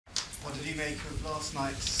What do you make of last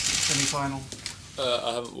night's semi-final?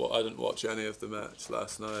 I didn't watch any of the match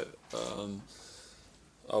last night.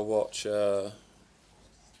 I'll watch. I'll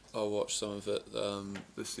watch some of it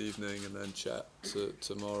this evening and then chat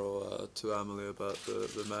tomorrow to Emily about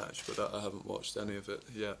the match. But I haven't watched any of it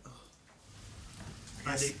yet.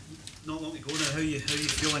 Andy, not long to go now. How you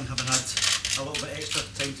feeling, having had a little bit extra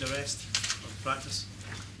time to rest or practice?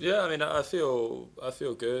 Yeah, I mean, I feel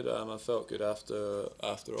good. I felt good after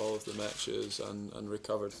all of the matches and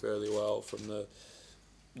recovered fairly well from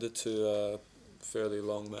the two fairly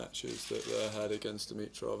long matches that I had against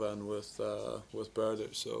Dimitrov and with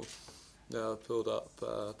Berdych. So yeah, I pulled up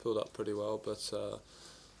pretty well. But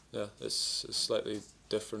yeah, it's slightly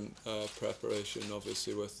different preparation.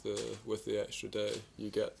 Obviously, with the extra day, you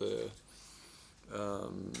get the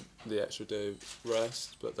extra day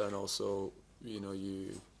rest, but then also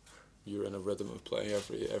you're in a rhythm of playing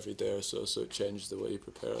every day or so it changes the way you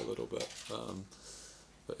prepare a little bit.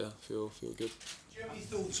 But yeah, feel good. Do you have any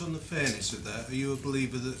thoughts on the fairness of that? Are you a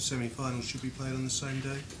believer that semi-finals should be played on the same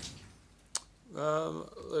day?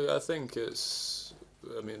 Look, I think it's.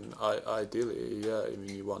 I mean, ideally, yeah. I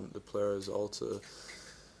mean, you want the players all to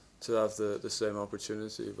have the same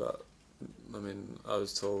opportunity, but I mean, I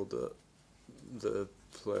was told that the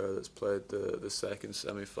player that's played the second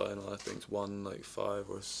semi-final, I think, won like 5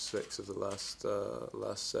 or 6 of the last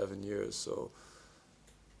 7 years. So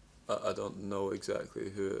I don't know exactly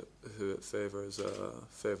who it favours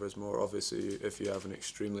more. Obviously, if you have an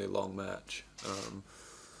extremely long match,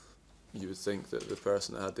 you would think that the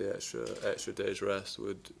person that had the extra day's rest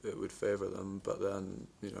would favour them. But then,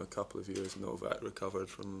 a couple of years Novak recovered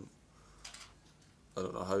from. I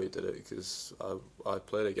don't know how he did it, because I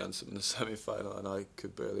played against him in the semi-final and I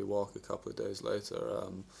could barely walk a couple of days later,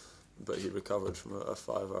 but he recovered from a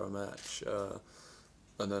 5-hour match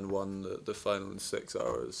and then won the final in 6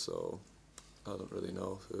 hours, so I don't really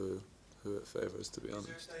know who it favours, to be honest.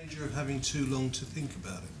 Is there a danger of having too long to think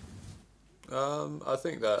about it? I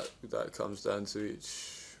think that comes down to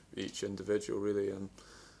each individual, really, and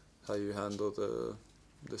how you handle the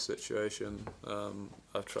situation.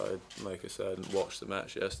 I've tried, like I said, I didn't watch the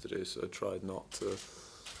match yesterday, so I tried not to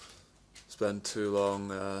spend too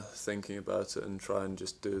long thinking about it and try and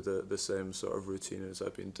just do the same sort of routine as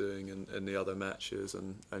I've been doing in the other matches,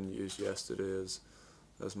 and use yesterday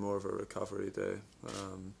as more of a recovery day.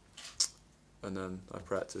 And then I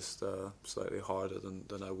practiced slightly harder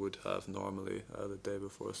than I would have normally the day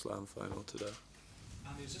before a slam final today.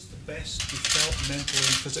 And is this the best you felt mentally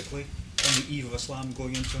and physically on the eve of a slam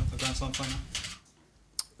going into a Grand Slam final?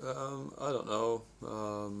 I don't know.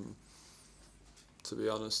 To be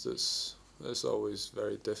honest, it's always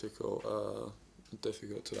very difficult to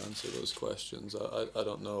answer those questions. I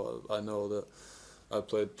don't know. I know that I've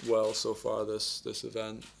played well so far this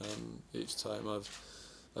event, and each time I've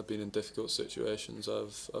been in difficult situations,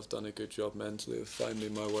 I've done a good job mentally of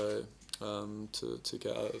finding my way to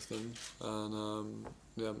get out of them, and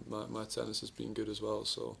yeah, my tennis has been good as well,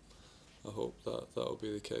 so I hope that'll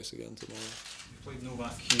be the case again tomorrow. You played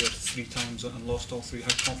Novak here 3 times and lost all 3. How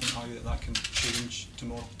confident are you that can change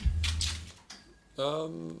tomorrow?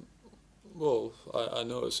 Well, I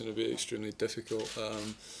know it's going to be extremely difficult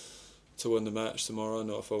to win the match tomorrow. I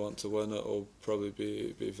know if I want to win it, it'll probably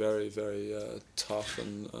be very, very tough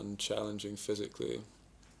and challenging physically.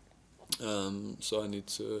 So I need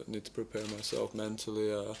to prepare myself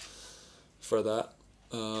mentally for that.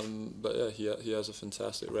 But yeah, he has a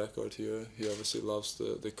fantastic record here. He obviously loves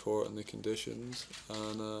the court and the conditions,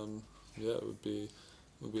 and yeah, it would be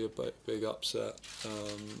a big upset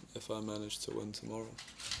if I managed to win tomorrow.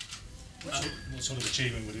 What sort of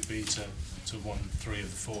achievement would it be to win 3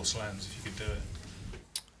 of the 4 slams if you could do it?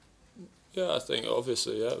 Yeah, I think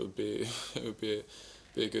obviously, yeah, it would be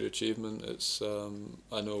a good achievement. It's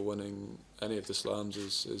I know winning any of the slams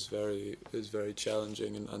is very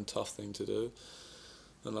challenging and tough thing to do.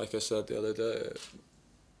 And like I said the other day,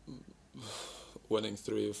 winning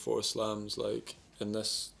 3 of 4 slams, like in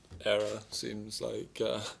this era, seems like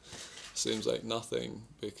nothing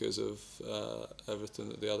because of everything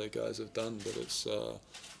that the other guys have done. But it's a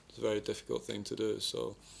very difficult thing to do.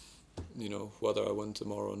 So, whether I win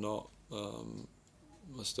tomorrow or not,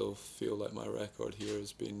 I still feel like my record here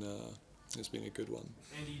has been a good one.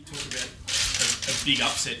 Andy, you talked about a big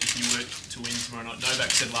upset if you were to win tomorrow night.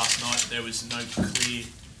 Novak said last night there was no clear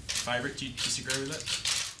favourite. Do you disagree with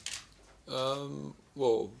that?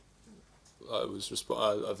 Well,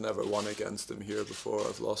 I've never won against him here before.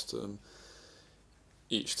 I've lost to him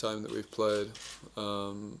each time that we've played.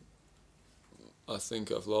 I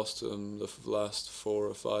think I've lost to him the last 4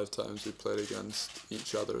 or 5 times we played against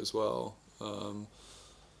each other as well.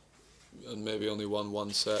 maybe only won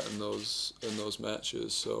one set in those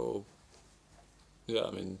matches. So yeah,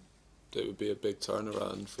 I mean, it would be a big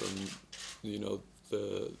turnaround from, you know,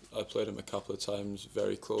 I played him a couple of times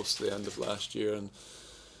very close to the end of last year and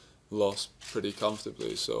lost pretty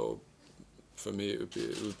comfortably. So for me, it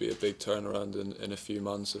would be a big turnaround in a few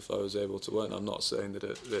months if I was able to win. I'm not saying that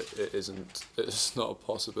it's not a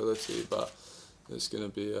possibility, but it's going to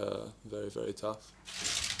be very, very tough.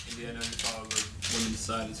 Indiana and follow the women's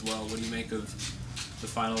side as well. What do you make of the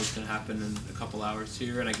final that's going to happen in a couple hours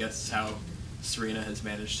here, and I guess how Serena has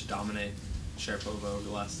managed to dominate Sharapova over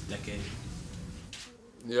the last decade?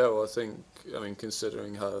 Yeah, well, I mean,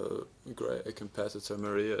 considering how great a competitor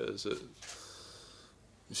Maria is, it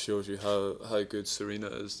shows you how good Serena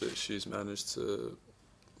is, that she's managed to,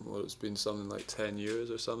 well, it's been something like 10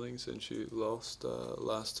 years or something since she lost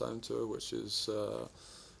last time to her, which is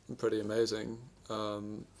pretty amazing.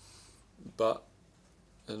 But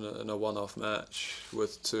in a one-off match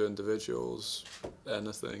with two individuals,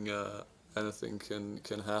 anything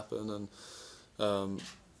can happen, and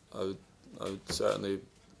I would certainly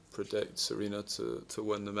predict Serena to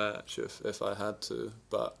win the match if I had to.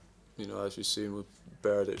 But you know, as you've seen with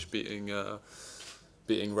Berdych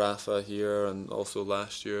beating Rafa here, and also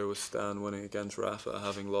last year with Stan winning against Rafa,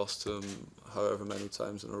 having lost to him however many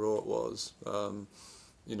times in a row it was,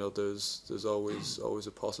 you know, there's always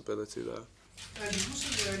a possibility there. Andy,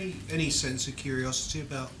 wasn't there any sense of curiosity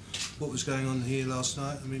about what was going on here last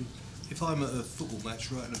night? I mean, if I'm at a football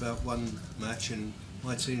match writing about one match and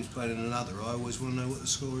my team's playing in another, I always want to know what the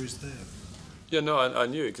score is there. Yeah, no, I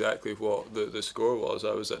knew exactly what the score was.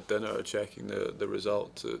 I was at dinner checking the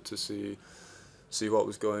result to see what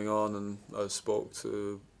was going on, and I spoke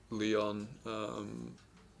to Leon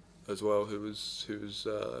as well, who was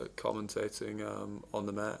commentating on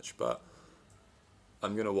the match. But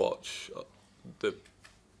I'm going to watch the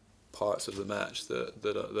parts of the match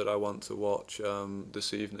that I want to watch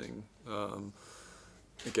this evening.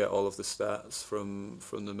 Get all of the stats from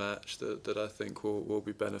the match that I think will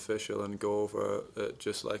be beneficial, and go over it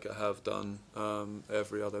just like I have done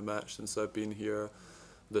every other match since I've been here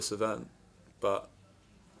this event. But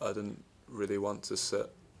I didn't really want to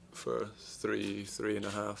sit for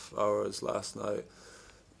 3.5 hours last night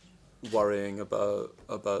worrying about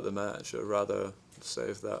the match. I'd rather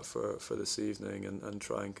save that for this evening and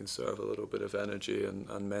try and conserve a little bit of energy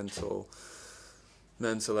and mental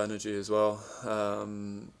energy as well,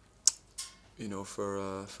 you know,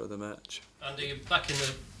 for the match. Andy, you're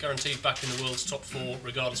guaranteed back in the world's top 4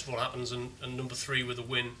 regardless of what happens, and number 3 with a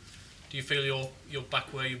win. Do you feel you're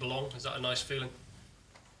back where you belong? Is that a nice feeling?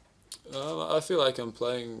 I feel like I'm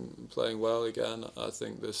playing well again. I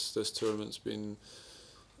think this tournament's been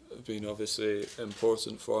obviously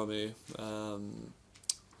important for me,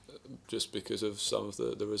 just because of some of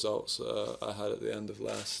the results I had at the end of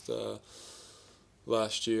last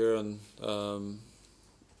year, and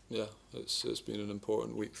yeah, it's been an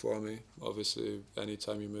important week for me. Obviously, any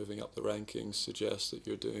time you're moving up the rankings suggests that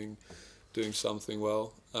you're doing something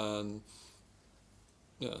well, and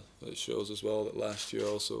yeah, it shows as well that last year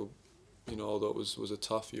also, you know, although it was a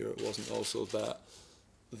tough year, it wasn't also that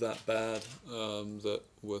bad. That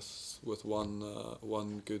with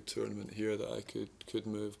one good tournament here, that I could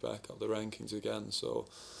move back up the rankings again. So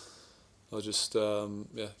I'll just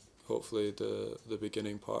yeah, hopefully the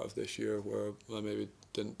beginning part of this year, where I maybe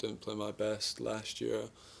didn't play my best last year,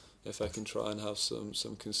 if I can try and have some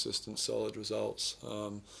consistent solid results,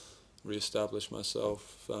 re-establish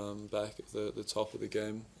myself back at the top of the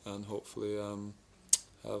game, and hopefully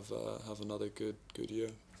have another good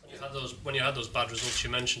year. When you had those bad results you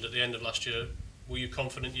mentioned at the end of last year, were you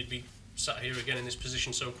confident you'd be sat here again in this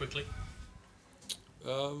position so quickly?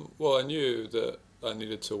 Well, I knew that I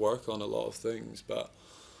needed to work on a lot of things, but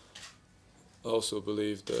I also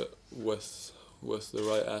believed that with the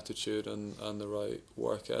right attitude and the right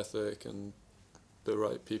work ethic and the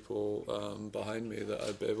right people behind me, that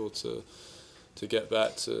I'd be able to get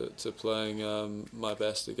back to playing my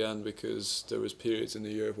best again, because there was periods in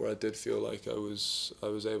the year where I did feel like I was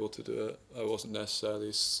able to do it. I wasn't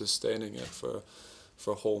necessarily sustaining it for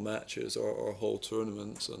whole matches or whole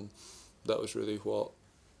tournaments, and that was really what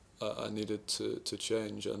I needed to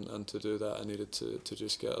change, and to do that I needed to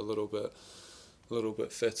just get a little bit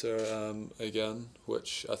fitter again,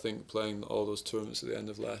 which I think playing all those tournaments at the end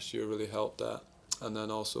of last year really helped that, and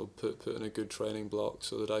then also put in a good training block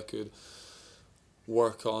so that I could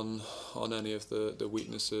work on any of the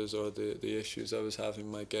weaknesses or the issues I was having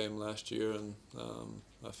in my game last year, and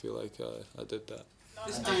I feel like I did that.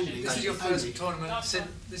 This is your first tournament.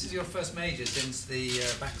 This is your first major since the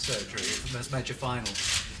back surgery, the first major final.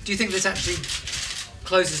 Do you think there's actually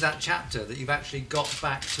closes that chapter, that you've actually got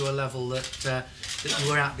back to a level that you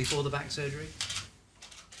were at before the back surgery?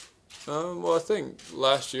 Well, I think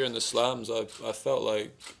last year in the slams, I felt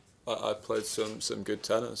like I played some good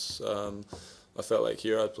tennis. I felt like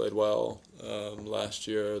here I played well. Last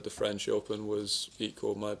year, the French Open was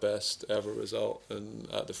equal my best ever result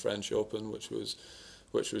at the French Open, which was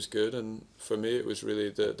good. And for me, it was really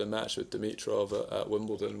the match with Dimitrov at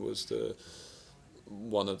Wimbledon was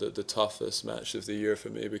one of the toughest matches of the year for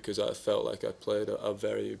me, because I felt like I played a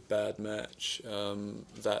very bad match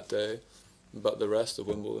that day. But the rest of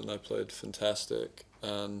Wimbledon, I played fantastic.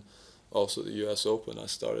 And also the US Open, I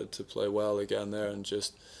started to play well again there, and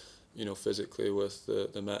just, you know, physically with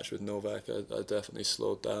the match with Novak, I definitely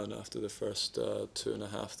slowed down after the first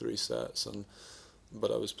 2.5, 3 sets,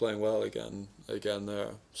 but I was playing well again there.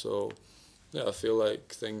 So yeah, I feel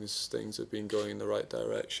like things have been going in the right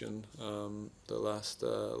direction the last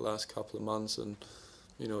couple of months, and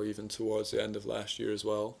you know, even towards the end of last year as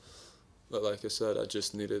well. But like I said, I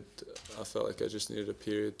felt like I just needed a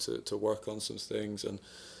period to work on some things and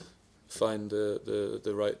find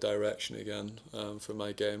the right direction again for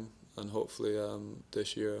my game. And hopefully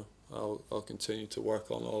this year I'll continue to work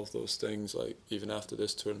on all of those things, like even after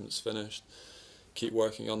this tournament's finished. Keep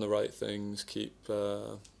working on the right things, keep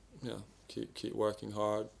working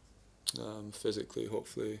hard, physically,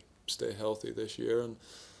 hopefully stay healthy this year, and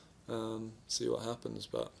see what happens.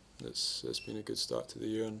 But it's been a good start to the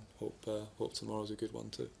year, and hope tomorrow's a good one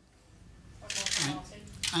too.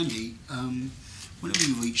 Andy, whenever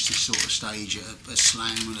you reach this sort of stage at a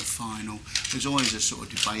slam and a final, there's always a sort of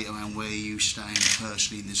debate around where you stand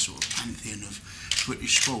personally in this sort of pantheon of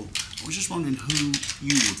British sport. I was just wondering who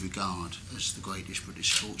you would regard as the greatest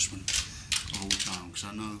British sportsman of all time, because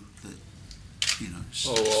I know that, you know...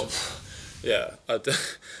 Oh, well, yeah,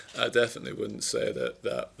 I definitely wouldn't say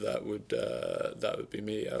that would be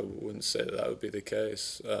me. I wouldn't say that would be the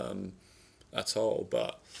case at all.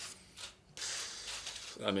 But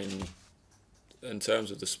I mean, in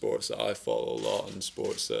terms of the sports that I follow a lot, and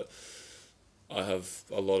sports that I have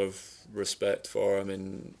a lot of respect for, I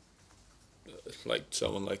mean, like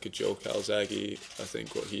someone like a Joe Calzaghe, I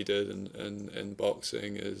think what he did in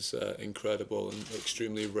boxing is incredible and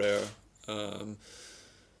extremely rare.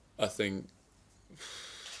 I think,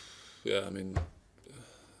 yeah, I mean,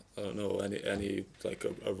 I don't know, any like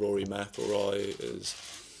a Rory McIlroy is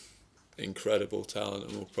incredible talent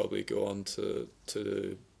and will probably go on to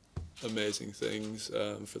do amazing things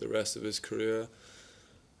for the rest of his career.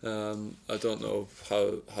 I don't know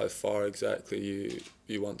how far exactly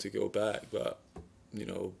you want to go back, but you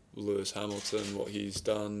know, Lewis Hamilton, what he's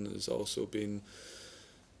done has also been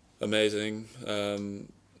amazing.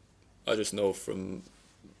 I just know from,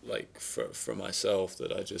 like, for myself,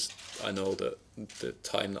 that I know that the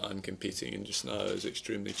time that I'm competing in just now is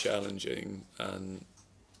extremely challenging, and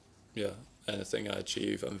yeah, anything I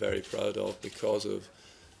achieve I'm very proud of because of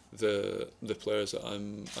the players that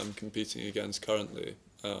I'm competing against currently.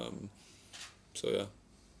 So yeah,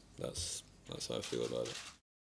 that's how I feel about it.